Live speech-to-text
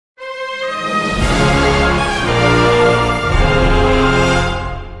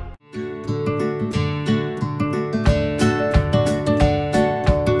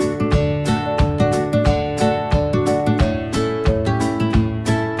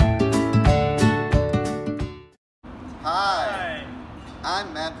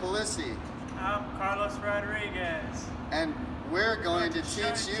Ulysses. I'm Carlos Rodriguez. And we're going to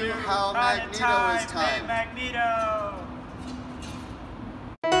teach you how How to magneto is timed. Magneto.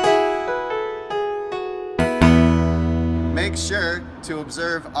 Make sure to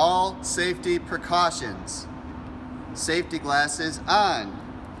observe all safety precautions. Safety glasses on.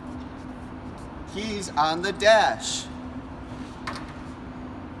 Keys on the dash.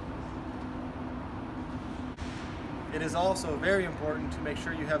 It is also very important to make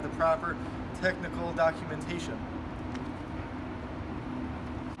sure you have the proper technical documentation.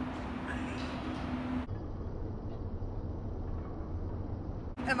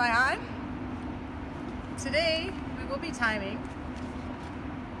 Am I on? Today we will be timing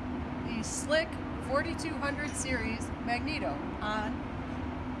the Slick 4200 series Magneto on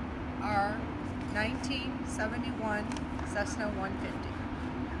our 1971 Cessna 150.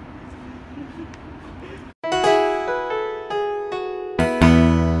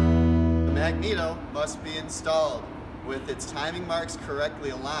 The magneto must be installed with its timing marks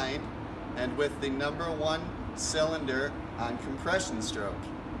correctly aligned and with the #1 cylinder on compression stroke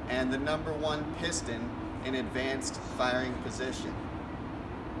and the #1 piston in advanced firing position.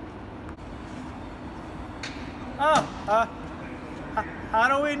 How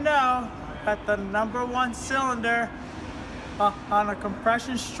do we know that the #1 cylinder on a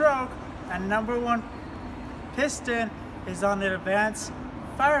compression stroke and #1 piston is on the advanced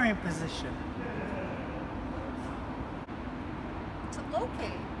firing position? To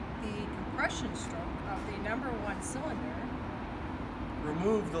locate the compression stroke of the #1 cylinder,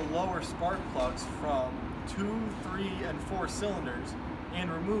 Remove the lower spark plugs from 2, 3, and 4 cylinders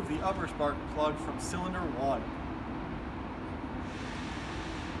and remove the upper spark plug from cylinder 1.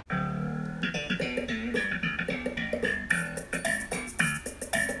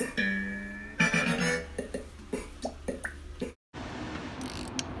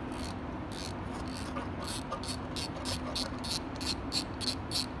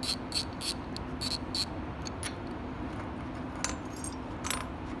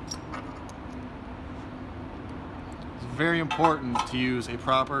 It's very important to use a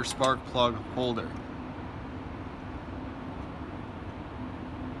proper spark plug holder.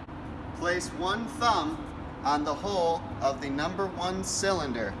 Place one thumb on the hole of the #1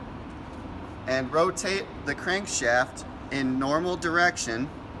 cylinder and rotate the crankshaft in normal direction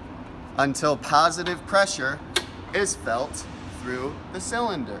until positive pressure is felt through the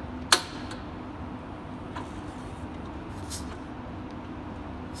cylinder.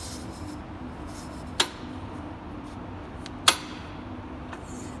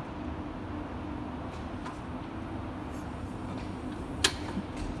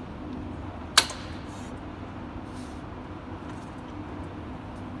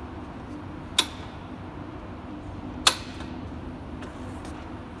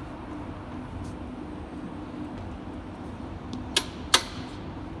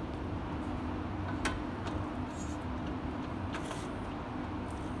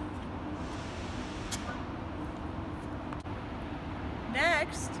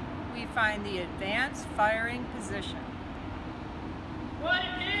 next we find the advanced firing position. What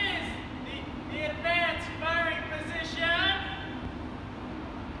is the advanced firing position?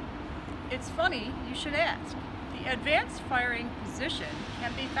 It's funny you should ask. The advanced firing position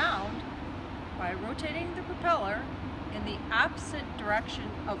can be found by rotating the propeller in the opposite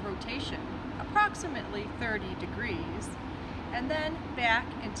direction of rotation, approximately 30 degrees, and then back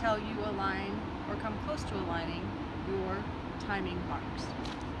until you align or come close to aligning your timing marks,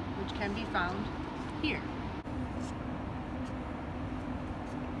 which can be found here.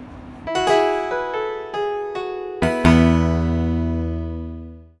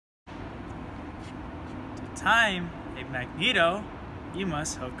 To time a magneto, you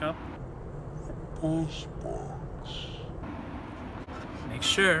must hook up both sparks. Make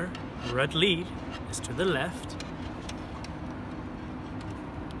sure the red lead is to the left.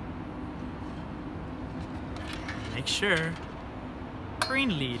 Make sure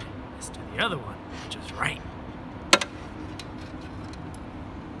green lead is to the other one, which is right.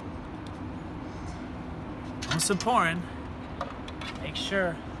 Most important, make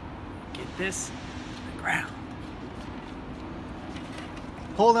sure you get this to the ground.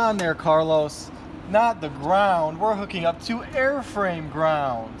 Hold on there, Carlos. Not the ground. We're hooking up to airframe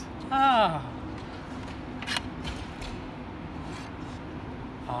ground. Ah.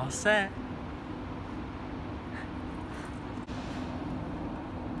 All set.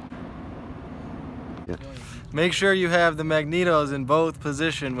 Make sure you have the magnetos in both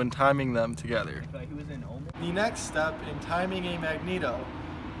position when timing them together. The next step in timing a magneto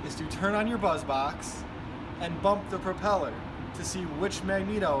is to turn on your buzz box and bump the propeller. to see which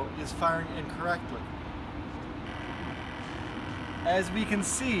magneto is firing incorrectly. As we can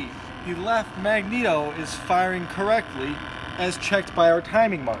see, the left magneto is firing correctly as checked by our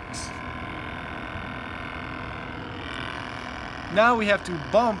timing marks. Now we have to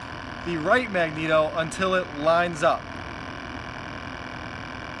bump the right magneto until it lines up.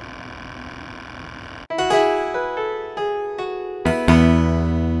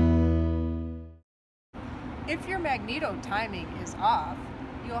 If your magneto timing is off,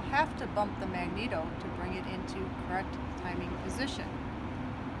 you'll have to bump the magneto to bring it into correct timing position.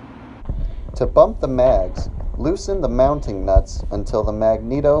 To bump the mags, loosen the mounting nuts until the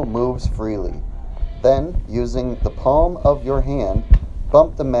magneto moves freely. Then, using the palm of your hand,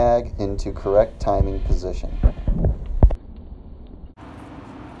 bump the mag into correct timing position.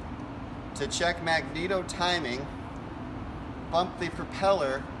 To check magneto timing, bump the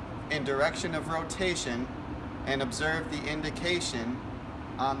propeller in direction of rotation and observe the indication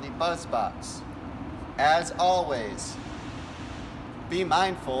on the buzz box. As always, be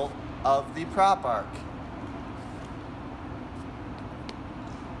mindful of the prop arc.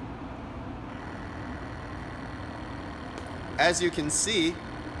 As you can see,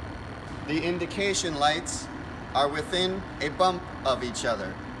 the indication lights are within a bump of each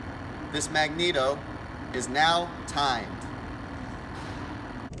other. This magneto is now timed.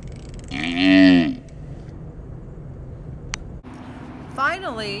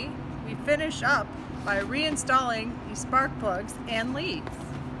 Finally, we finish up by reinstalling the spark plugs and leads.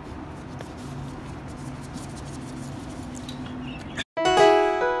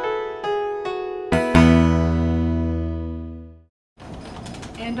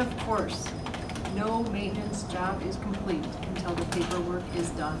 And of course, no maintenance job is complete until the paperwork is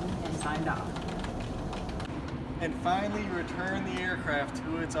done and signed off. And finally return the aircraft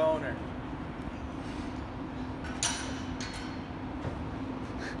to its owner.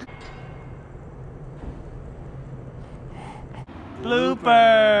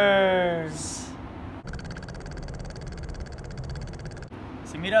 Bloopers.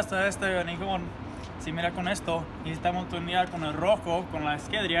 Si miras a este aeronigón, si mira con esto, necesitamos tunear con el rojo, con la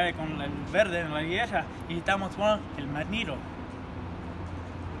esquadria y con el verde en la vieja, y necesitamos poner el magneto.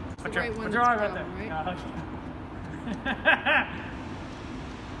 Put your arm right there.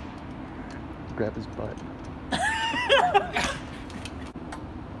 Grab his butt.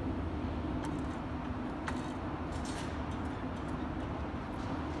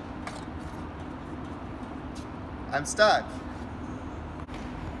 I'm stuck.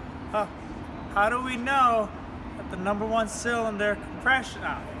 How do we know that the #1 cylinder compression?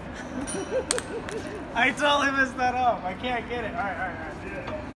 Oh. I totally messed that up. I can't get it. All right.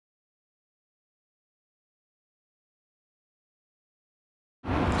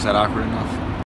 Is that awkward enough?